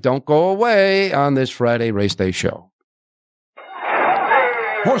Jerry. Don't go away on this Friday Race Day show.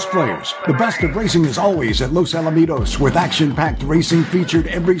 Horse players, the best of racing is always at Los Alamitos, with action-packed racing featured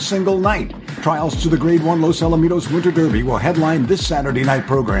every single night. Trials to the Grade 1 Los Alamitos Winter Derby will headline this Saturday night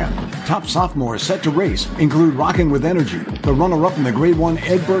program. Top sophomores set to race include Rockin' with Energy, the runner-up in the Grade 1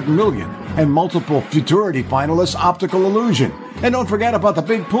 Ed Burton Million, and multiple Futurity finalists Optical Illusion. And don't forget about the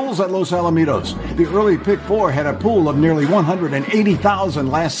big pools at Los Alamitos. The early Pick 4 had a pool of nearly 180,000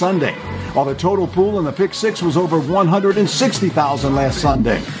 last Sunday, while the total pool in the Pick 6 was over 160,000 last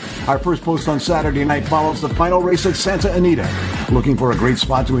Sunday. Our first post on Saturday night follows the final race at Santa Anita. Looking for a great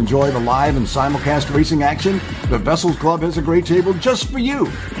spot to enjoy the live and simulcast racing action? The Vessels Club has a great table just for you.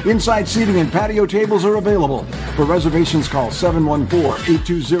 Inside seating and patio tables are available. For reservations, call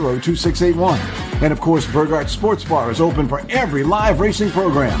 714-820-2681. And of course, Burgart Sports Bar is open for every live racing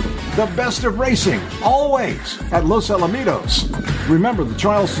program. The best of racing, always, at Los Alamitos. Remember, the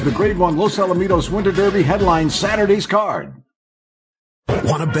trials to the Grade 1 Los Alamitos Winter Derby headline Saturday's card.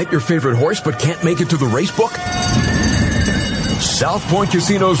 Want to bet your favorite horse but can't make it to the racebook? South Point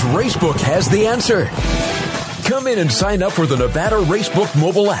Casino's Racebook has the answer. Come in and sign up for the Nevada Racebook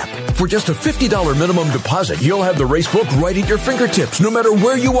mobile app. For just a $50 minimum deposit, you'll have the Racebook right at your fingertips, no matter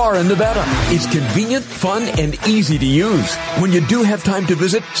where you are in Nevada. It's convenient, fun, and easy to use. When you do have time to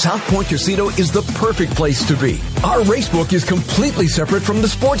visit, South Point Casino is the perfect place to be. Our Racebook is completely separate from the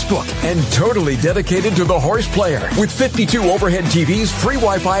Sportsbook and totally dedicated to the horse player. With 52 overhead TVs, free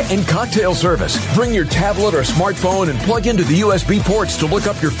Wi-Fi, and cocktail service. Bring your tablet or smartphone and plug into the USB ports to look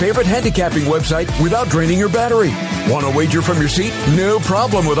up your favorite handicapping website without draining your battery. Want to wager from your seat? No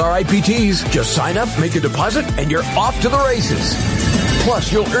problem with our IPTs. Just sign up, make a deposit, and you're off to the races.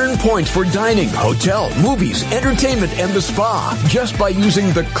 Plus, you'll earn points for dining, hotel, movies, entertainment, and the spa just by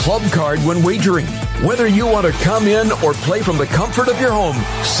using the club card when wagering. Whether you want to come in or play from the comfort of your home,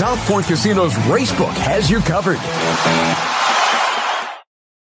 South Point Casino's Racebook has you covered.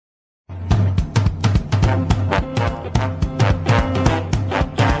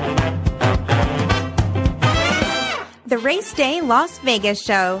 The Race Day Las Vegas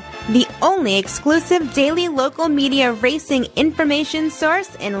Show, the only exclusive daily local media racing information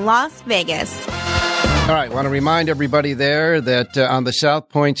source in Las Vegas. All right, I want to remind everybody there that on the South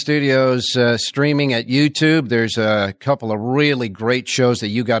Point Studios streaming at YouTube, there's a couple of really great shows that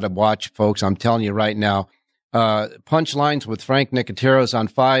you got to watch, folks. I'm telling you right now. Punchlines with Frank Nicoteros on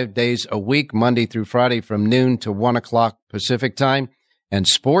 5 days a week, Monday through Friday from noon to 1 o'clock Pacific time. And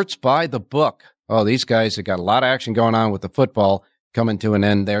Sports by the Book. Oh, these guys have got a lot of action going on with the football coming to an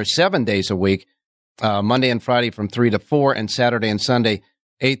end there. 7 days a week, Monday and Friday from 3 to 4, and Saturday and Sunday,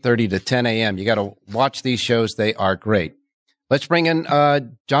 8:30 to 10 a.m. You got to watch these shows. They are great. Let's bring in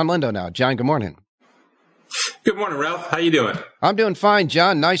John Lindo now. John, good morning. Good morning, Ralph. How you doing? I'm doing fine,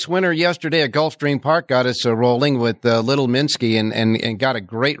 John. Nice winter yesterday at Gulfstream Park. Got us rolling with Little Minsky and got a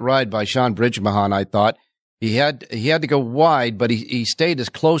great ride by Sean Bridgemahan, I thought. He had to go wide, but he stayed as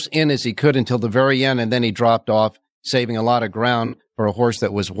close in as he could until the very end, and then he dropped off, saving a lot of ground for a horse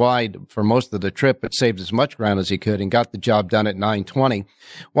that was wide for most of the trip, but saved as much ground as he could and got the job done at 9:20.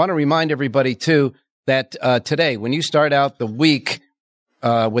 Want to remind everybody, too, that today, when you start out the week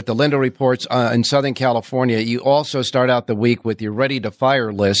with the Lindo reports in Southern California, you also start out the week with your Ready to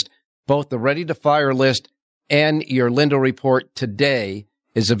Fire list. Both the Ready to Fire list and your Lindo report today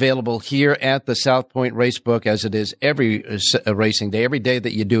is available here at the South Point Racebook, as it is every racing day. Every day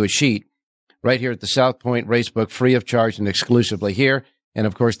that you do a sheet, right here at the South Point Racebook, free of charge and exclusively here. And,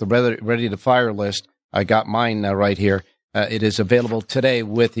 of course, the Ready to Fire list, I got mine right here. It is available today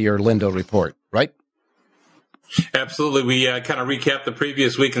with your Lindo report, right? Absolutely. We kind of recap the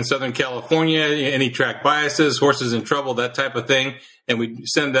previous week in Southern California, any track biases, horses in trouble, that type of thing. And we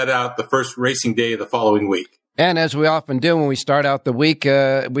send that out the first racing day of the following week. And as we often do when we start out the week,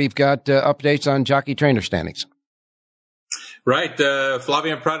 we've got updates on jockey trainer standings. Right.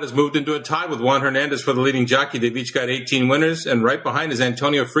 Flavian Prat has moved into a tie with Juan Hernandez for the leading jockey. They've each got 18 winners. And right behind is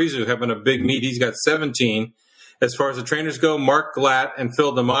Antonio Frizu having a big meet. He's got 17. As far as the trainers go, Mark Glatt and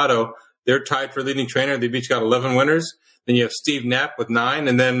Phil D'Amato, they're tied for leading trainer. They've each got 11 winners. Then you have Steve Knapp with 9.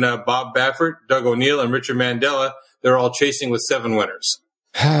 And then Bob Baffert, Doug O'Neill, and Richard Mandela, they're all chasing with 7 winners.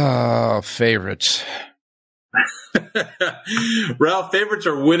 Oh, favorites. Ralph, favorites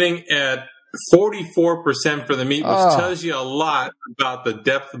are winning at 44% for the meet, which tells you a lot about the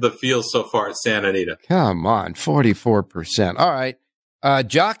depth of the field so far at Santa Anita. Come on, 44%. All right.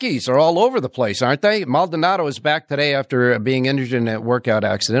 Jockeys are all over the place, aren't they? Maldonado is back today after being injured in a workout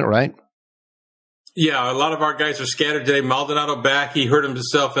accident, right? Yeah, a lot of our guys are scattered today. Maldonado back. He hurt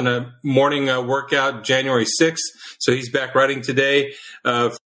himself in a morning workout January 6th, so he's back riding today.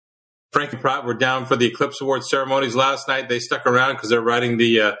 Frank and Pratt were down for the Eclipse Award ceremonies last night. They stuck around because they're riding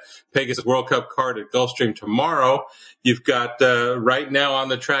the Pegasus World Cup card at Gulfstream tomorrow. You've got right now on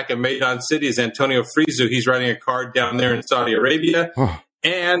the track at Medan City is Antonio Frizu. He's riding a card down there in Saudi Arabia.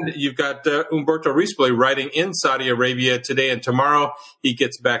 And you've got Umberto Rispoli riding in Saudi Arabia today and tomorrow. He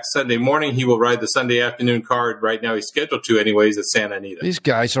gets back Sunday morning. He will ride the Sunday afternoon card. Right now he's scheduled to anyways at Santa Anita. These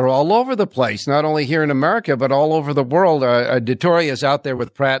guys are all over the place, not only here in America, but all over the world. DeToria is out there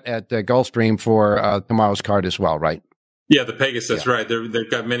with Pratt at Gulfstream for tomorrow's card as well, right? Yeah, the Pegasus, that's right. They've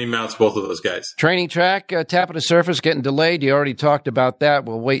got many mounts, both of those guys. Training track, tap of the surface, getting delayed. You already talked about that.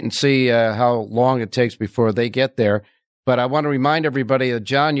 We'll wait and see how long it takes before they get there. But I want to remind everybody that,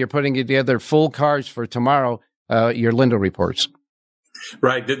 John, you're putting together full cars for tomorrow, your Lindo reports.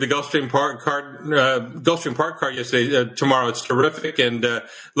 Right. Did the Gulfstream Park card yesterday. Tomorrow it's terrific, and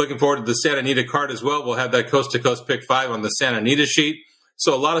looking forward to the Santa Anita card as well. We'll have that coast-to-coast pick 5 on the Santa Anita sheet.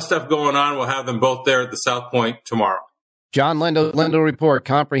 So a lot of stuff going on. We'll have them both there at the South Point tomorrow. John Lindo report,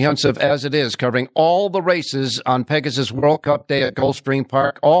 comprehensive as it is, covering all the races on Pegasus World Cup Day at Gulfstream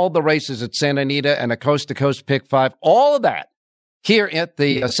Park, all the races at Santa Anita and a coast-to-coast pick 5, all of that here at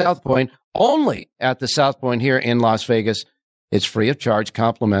the South Point, only at the South Point here in Las Vegas. It's free of charge,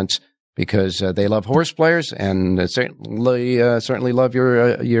 compliments, because they love horse players and certainly love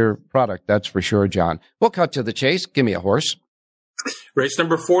your product. That's for sure, John. We'll cut to the chase. Give me a horse. Race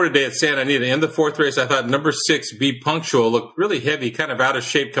number 4 today at Santa Anita. In the 4th race, I thought number 6, Be Punctual, looked really heavy, kind of out of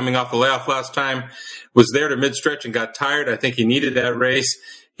shape coming off the layoff last time. Was there to mid-stretch and got tired. I think he needed that race.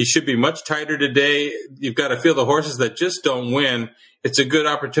 He should be much tighter today. You've got to feel the horses that just don't win. It's a good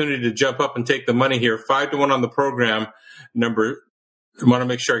opportunity to jump up and take the money here. 5-1 on the program. I want to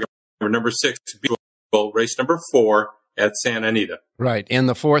make sure I got number 6, Be Punctual, race number 4 at Santa Anita. Right. In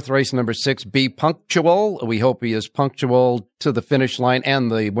the 4th race, number 6, Be Punctual. We hope he is punctual to the finish line and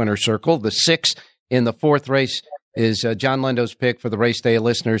the winner's circle. The 6 in the 4th race is John Lindo's pick for the race day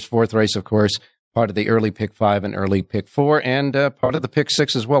listeners. 4th race, of course, part of the early pick 5 and early pick 4, and part of the pick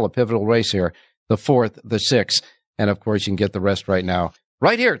 6 as well, a pivotal race here. The 4th, the 6th. And, of course, you can get the rest right now,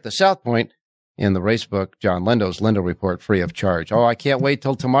 right here at the South Point in the race book, John Lindo's Lindo Report, free of charge. Oh, I can't wait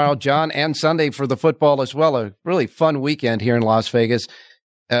till tomorrow, John, and Sunday for the football as well. A really fun weekend here in Las Vegas.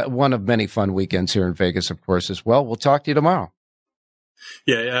 One of many fun weekends here in Vegas, of course, as well. We'll talk to you tomorrow.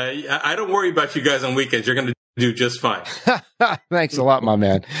 Yeah, I don't worry about you guys on weekends. You're going to do just fine. Thanks a lot, my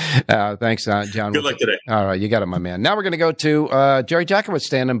man. Thanks, John. Good luck today. All right, you got it, my man. Now we're going to go to Jerry Jackowitz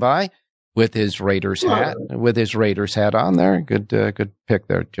standing by with his Raiders hat, on there. Good pick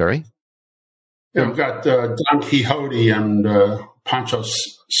there, Jerry. Yeah, I've got Don Quixote and Pancho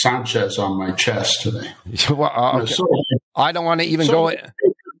Sanchez on my chest today. Well, okay. I don't want to even go.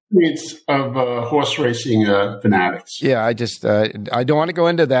 Of horse racing fanatics. Yeah, I don't want to go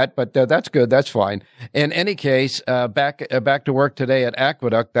into that, but that's good. That's fine. In any case, back to work today at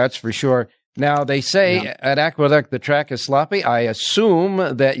Aqueduct. That's for sure. Now they say at Aqueduct the track is sloppy. I assume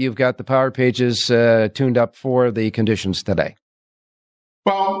that you've got the power pages tuned up for the conditions today.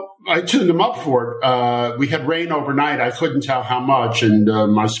 Well, I tuned them up for it. We had rain overnight. I couldn't tell how much, and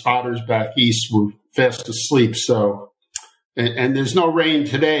my spotters back east were fast asleep. So, and there's no rain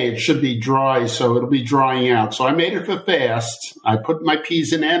today. It should be dry, so it'll be drying out. So I made it for fast. I put my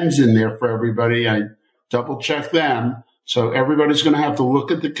P's and M's in there for everybody. I double-checked them. So everybody's going to have to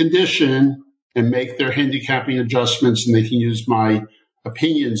look at the condition and make their handicapping adjustments, and they can use my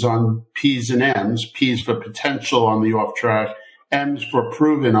opinions on P's and M's. P's for potential on the off-track, M's for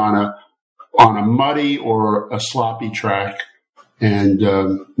proven on a muddy or a sloppy track, and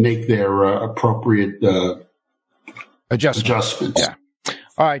make their appropriate adjustments. Yeah.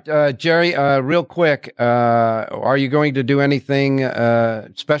 All right, Jerry, real quick, are you going to do anything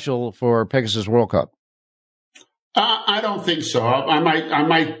special for Pegasus World Cup? I don't think so. I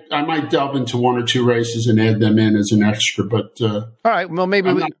might delve into one or two races and add them in as an extra. But all right, well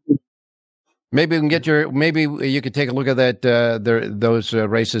maybe we can get maybe you could take a look at that those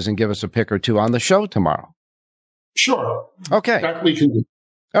races and give us a pick or two on the show tomorrow. Sure. Okay. That we can do.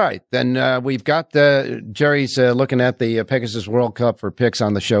 All right, then we've got Jerry's looking at the Pegasus World Cup for picks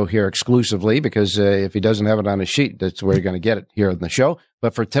on the show here exclusively, because if he doesn't have it on his sheet, that's where you're going to get it here on the show.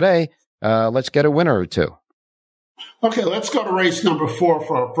 But for today, let's get a winner or two. Okay, let's go to race number 4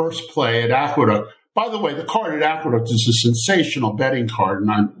 for our first play at Aqueduct. By the way, the card at Aqueduct is a sensational betting card,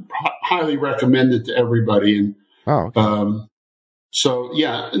 and I highly recommend it to everybody. And so,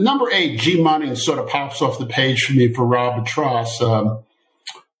 yeah, number 8, G Munning, sort of pops off the page for me for Rob Atras.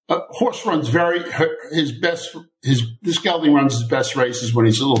 Horse runs this gelding runs his best races when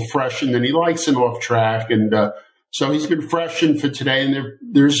he's a little fresh, and then he likes an off track. And so he's been freshened for today, and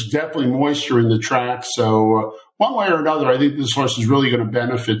there's definitely moisture in the track. So one way or another, I think this horse is really going to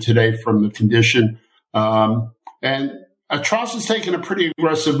benefit today from the condition. And Atras has taken a pretty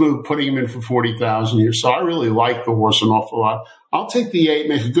aggressive move, putting him in for 40,000 here. So I really like the horse an awful lot. I'll take the 8,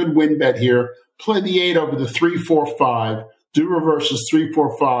 make a good win bet here, play the 8 over the 3, 4, 5. Do reverses 3,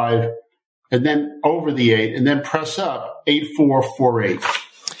 4, 5, and then over the 8, and then press up 8, 4, 4, 8.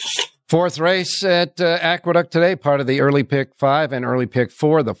 Fourth race at Aqueduct today, part of the early pick 5 and early pick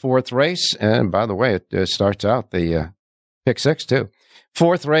 4, the fourth race. And by the way, it starts out the Pick 6, too.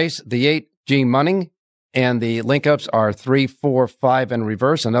 Fourth race, the 8, G Munning. And the link-ups are 3, 4, 5, and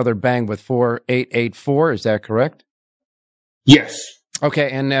reverse. Another bang with 4, 8, 8, 4. Is that correct? Yes. Okay,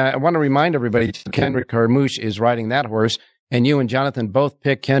 and I want to remind everybody, Kendrick Carmouche is riding that horse, and you and Jonathan both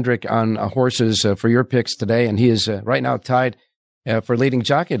picked Kendrick on horses for your picks today, and he is right now tied for leading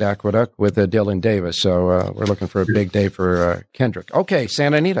jockey at Aqueduct with Dylan Davis. So we're looking for a big day for Kendrick. Okay,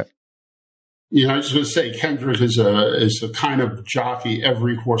 Santa Anita. You know, I was going to say Kendrick is a kind of jockey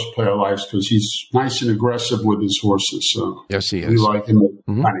every horse player likes because he's nice and aggressive with his horses. So yes, he is. We like him.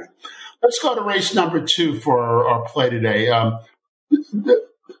 Mm-hmm. Let's go to race number 2 for our play today.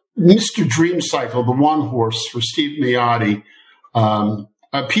 Mr. Dream Cycle, the one horse for Steve Miotti,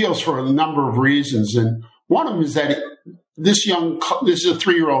 appeals for a number of reasons, and one of them is that this is a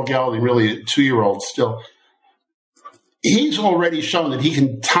 3-year-old gelding, really a 2-year-old still. He's already shown that he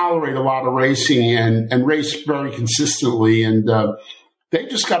can tolerate a lot of racing and race very consistently. And they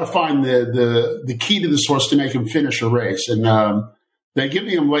just got to find the key to this horse to make him finish a race. And they're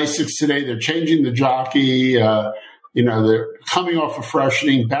giving him Lasix today. They're changing the jockey. They're coming off of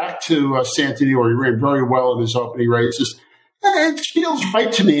freshening back to Santini, where he ran very well in his opening races. And it feels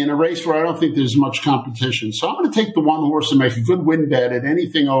right to me in a race where I don't think there's much competition. So I'm going to take the one horse and make a good win bet at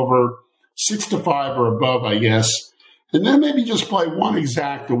anything over 6-5 or above, I guess. And then maybe just play one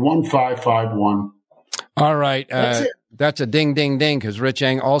exact, a 1-5-5-1. All right. That's a ding, ding, ding, because Rich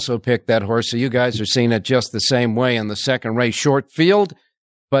Eng also picked that horse. So you guys are seeing it just the same way in the second race, short field.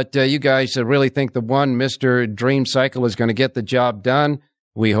 But you guys really think the one, Mr. Dream Cycle, is going to get the job done.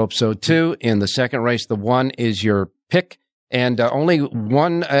 We hope so, too. In the second race, the 1 is your pick. And only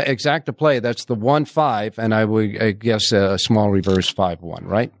one exact to play. That's the 1-5. And I would guess a small reverse 5-1,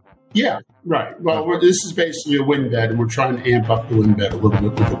 right? Yeah, right. Well, this is basically a win bet, and we're trying to amp up the win bet a little bit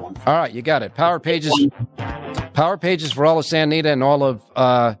with the 1. All right, you got it. Power pages for all of Santa Anita and all of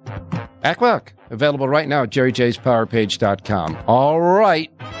Aqueduct. Available right now at jerryjspowerpage.com. All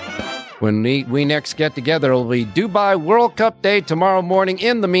right. When we next get together, it'll be Dubai World Cup Day tomorrow morning.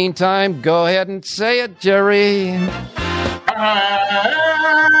 In the meantime, go ahead and say it, Jerry.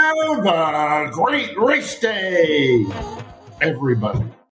 Have a great race day, everybody.